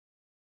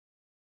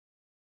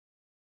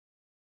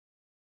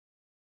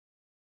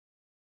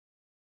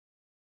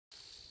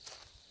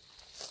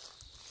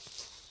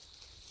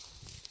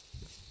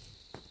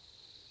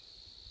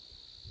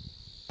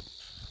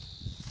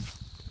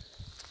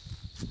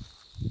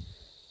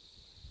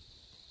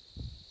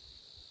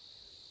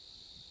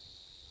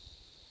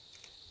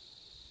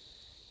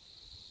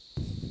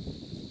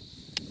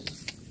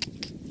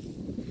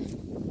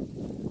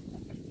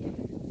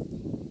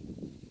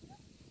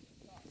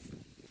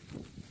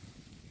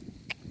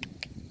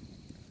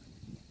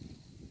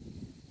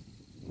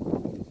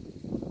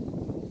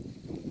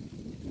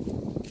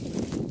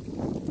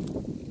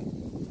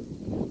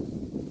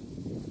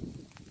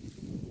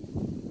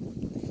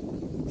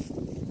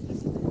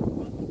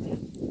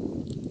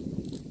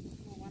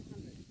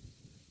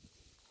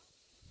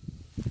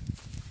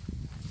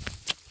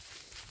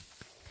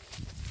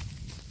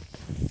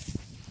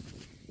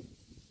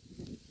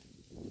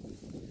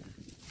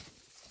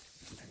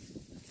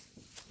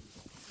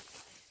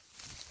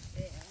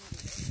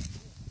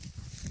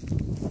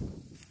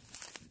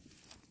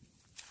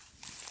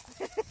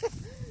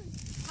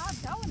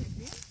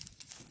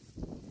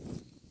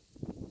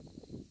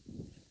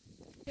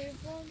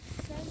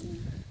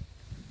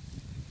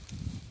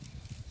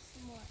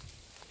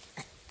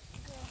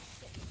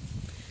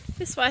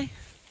This way.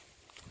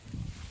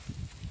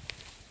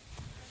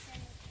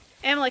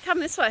 Emily, come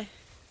this way.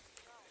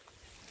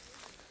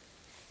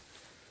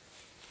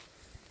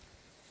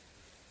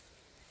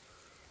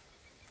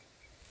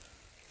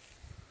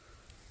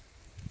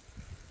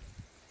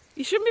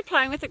 You shouldn't be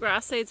playing with the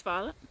grass seeds,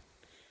 Violet.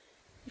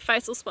 Your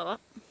face will swell up.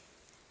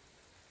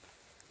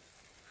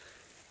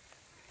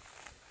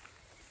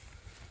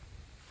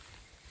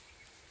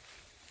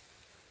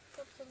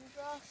 Got some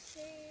grass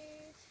seeds.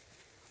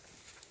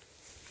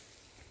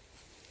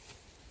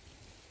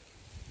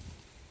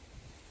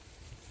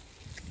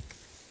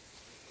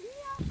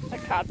 The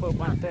cardboard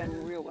won't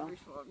burn real well.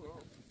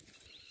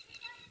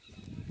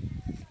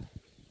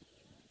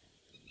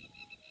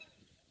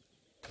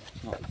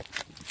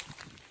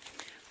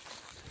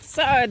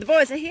 So the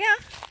boys are here.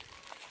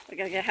 We're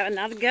going to go have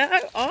another go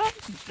of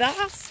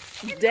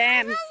the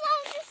dam.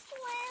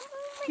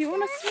 You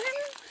want to swim?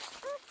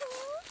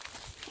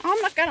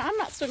 I'm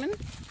not swimming.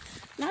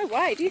 No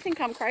way. Do you think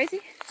I'm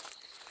crazy?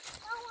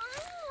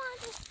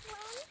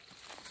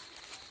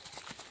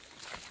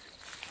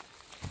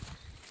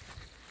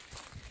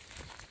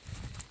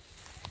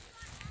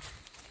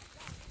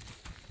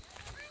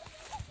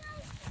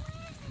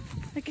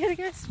 I gotta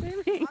go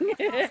swimming.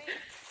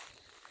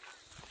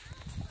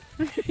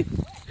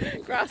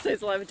 Grass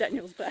is all over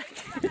Daniel's back.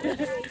 We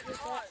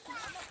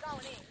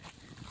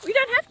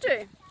don't have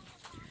to.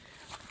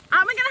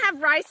 Aren't we gonna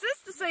have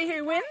races to see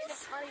who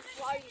wins?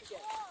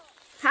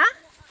 Huh?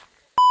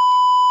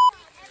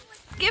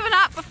 Given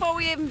up before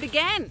we even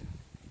began.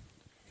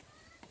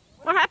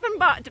 What happened,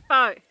 Bo?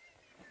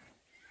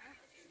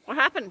 What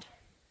happened?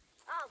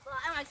 Oh, but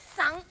I almost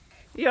sunk.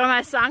 You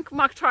almost sunk?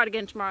 Might try it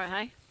again tomorrow,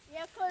 hey?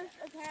 Yeah, because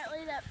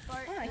apparently that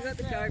boat. Oh, you got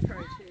the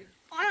GoPro too.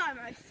 I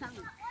almost sunk.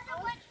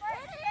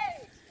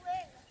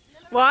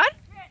 What?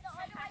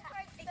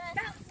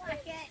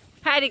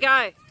 How'd he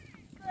go?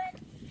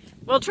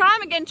 We'll try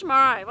him again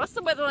tomorrow. What's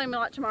the weather limit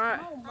like tomorrow?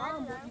 Oh,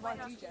 Mum, what do you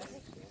want to do, Jess?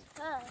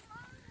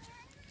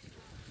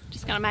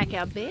 Just gonna make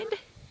our bed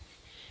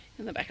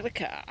in the back of the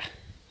car.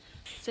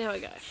 See how we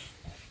go.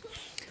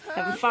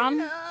 Having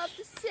fun? Up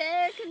the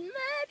second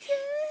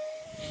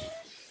mattress.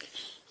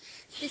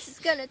 This is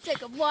gonna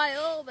take a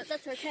while, but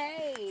that's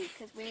okay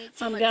because we need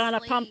so I'm much gonna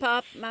sleep. pump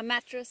up my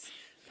mattress.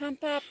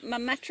 Pump up my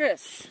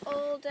mattress.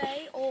 All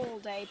day,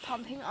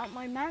 pumping up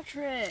my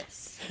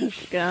mattress.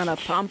 Gonna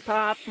pump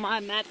up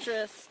my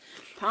mattress.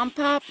 Pump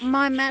up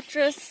my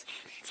mattress.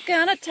 It's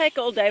gonna take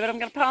all day, but I'm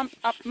gonna pump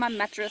up my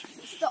mattress.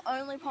 It's the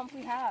only pump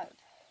we have.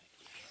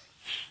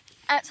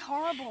 That's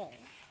horrible.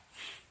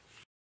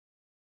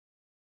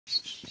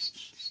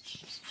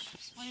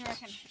 What do you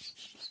reckon?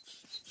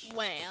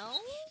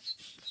 Well,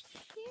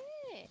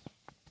 yeah.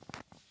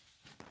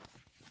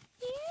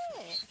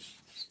 Yeah.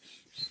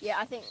 Yeah,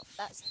 I think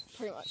that's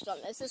pretty much done.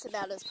 It's just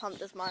about as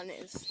pumped as mine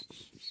is.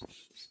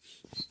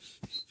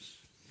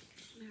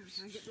 Now we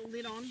can get the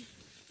lid on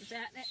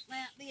without letting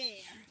out the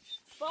air.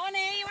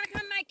 Bonnie, you want to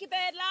come make your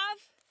bed, love?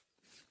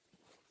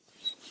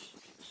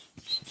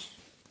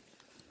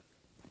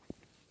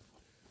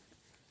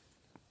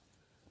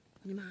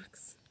 On your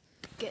marks.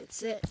 Get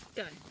set.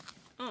 Go.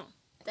 Oh.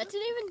 That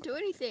didn't even do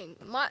anything.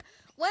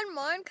 When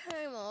mine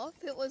came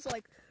off, it was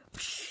like...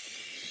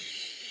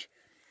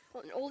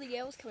 When all the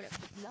yells coming up,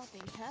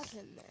 nothing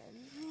happened then.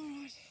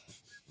 Alright.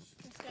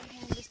 Let's go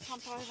ahead and just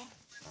pump over.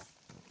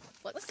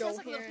 Let's go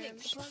like a here. little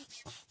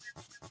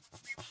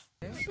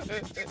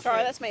pig.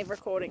 Sorry, that's me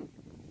recording.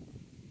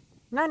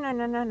 No.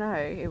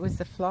 It was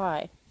the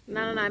fly.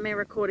 No, me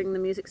recording, the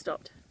music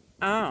stopped.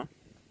 Oh.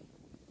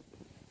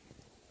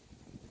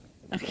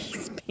 Oh,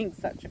 he's being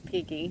such a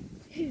piggy.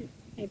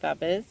 Hey,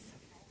 Bubbers.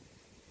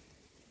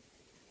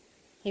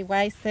 He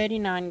weighs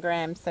 39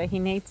 grams, so he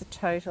needs a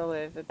total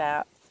of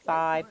about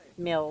 5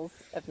 mils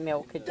of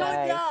milk a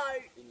day.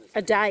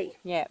 A day.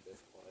 Yeah.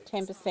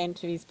 10%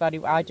 of his body.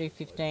 I do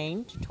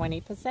 15 to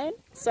 20%.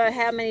 So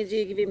how many do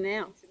you give him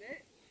now?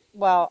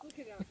 Well,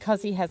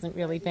 because he hasn't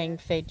really been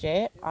fed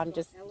yet, I'm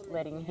just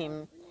letting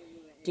him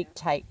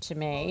dictate to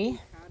me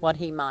what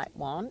he might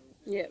want.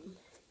 Yep.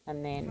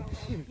 And then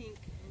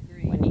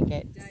when he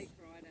gets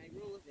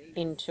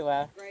into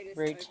a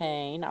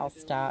routine, I'll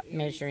start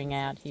measuring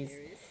out his...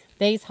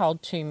 These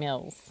hold 2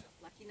 mils.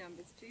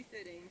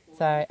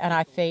 So, and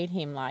I feed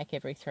him like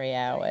every 3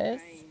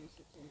 hours.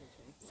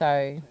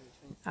 So,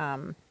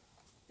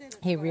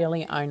 he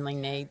really only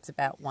needs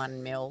about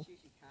 1 mil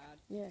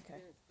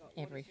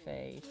every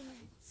feed.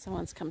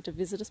 Someone's come to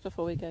visit us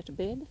before we go to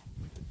bed.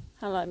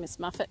 Hello, Miss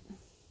Muffet.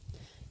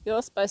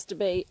 You're supposed to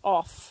be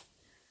off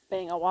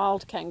being a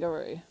wild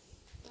kangaroo.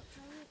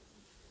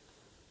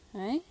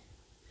 Hey?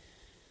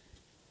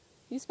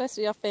 You're supposed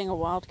to be off being a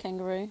wild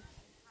kangaroo.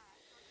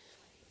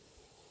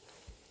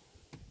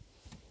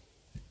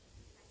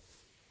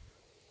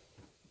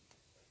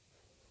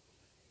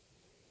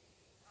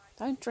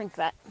 Don't drink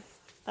that.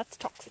 That's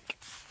toxic.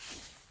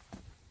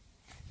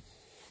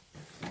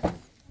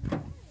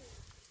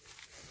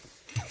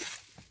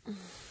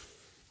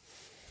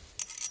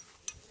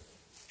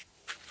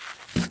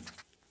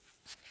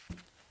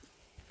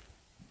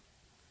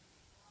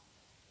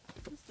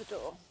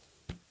 door.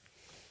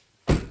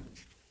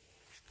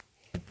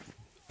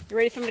 You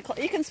ready for me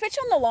to you can switch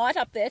on the light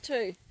up there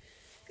too.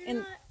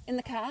 In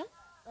the car.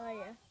 Oh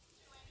yeah.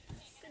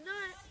 Good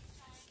night,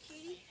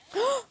 cutie.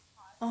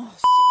 Oh,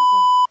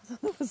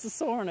 shit, there was a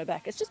sore on her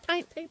back. It's just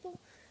paint, people.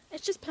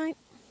 It's just paint.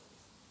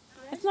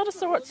 It's not a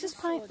sore, it's just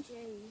paint.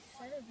 Jeez,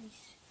 that'd be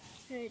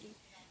sturdy.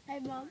 Hey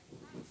Mum.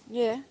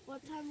 Yeah.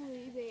 What time will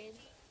you be in?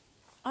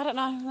 I don't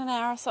know, in an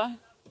hour or so. Night.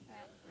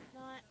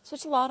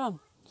 Switch the light on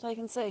so you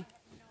can see.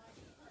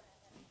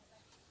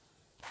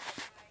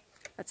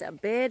 That's our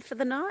bed for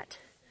the night.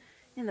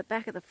 In the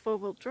back of the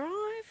four-wheel drive.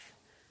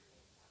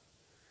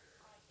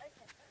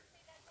 Okay.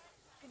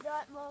 Good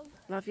night, Mum.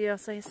 Love you, I'll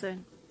see you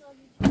soon. Love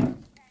you too.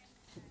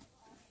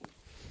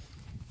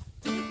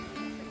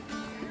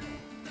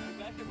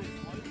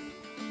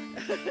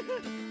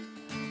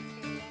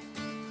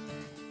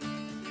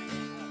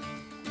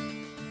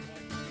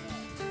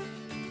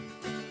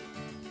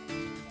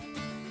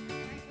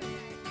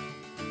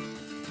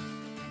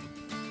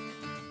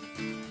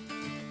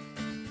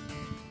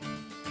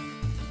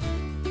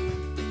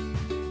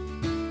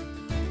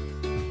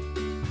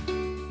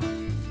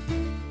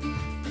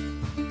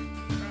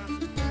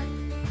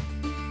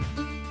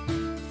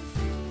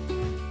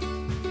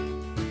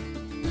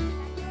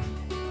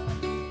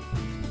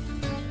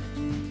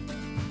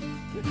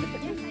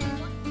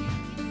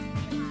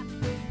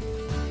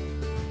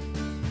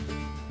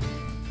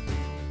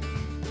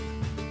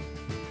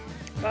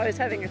 Bo's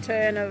having a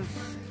turn of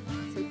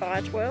some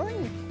fire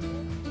twirling.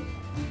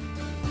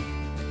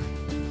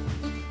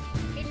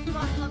 It's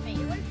not for me.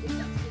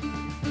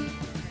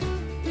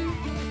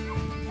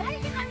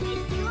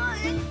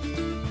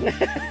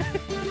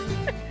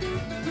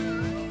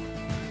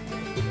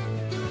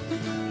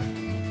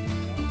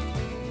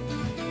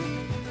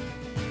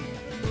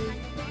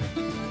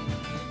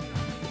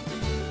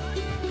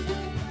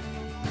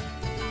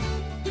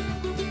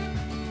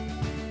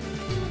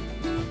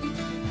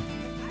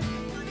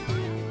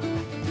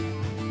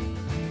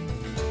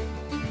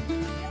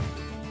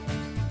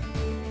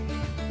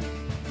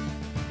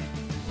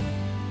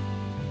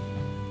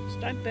 Just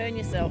don't burn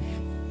yourself.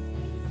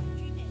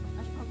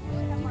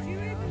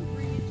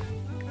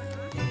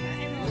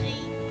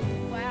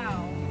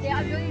 Wow. Yeah,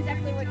 I'm doing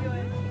exactly what you're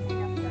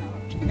thinking of now.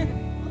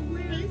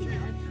 This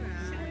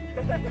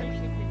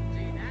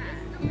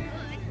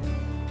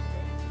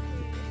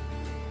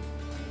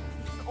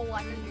is all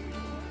I can do.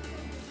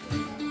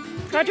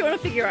 How do you want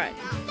to figure out?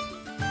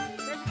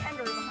 There's a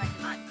kangaroo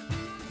behind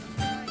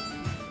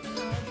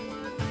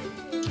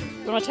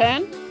you. You want to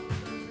turn?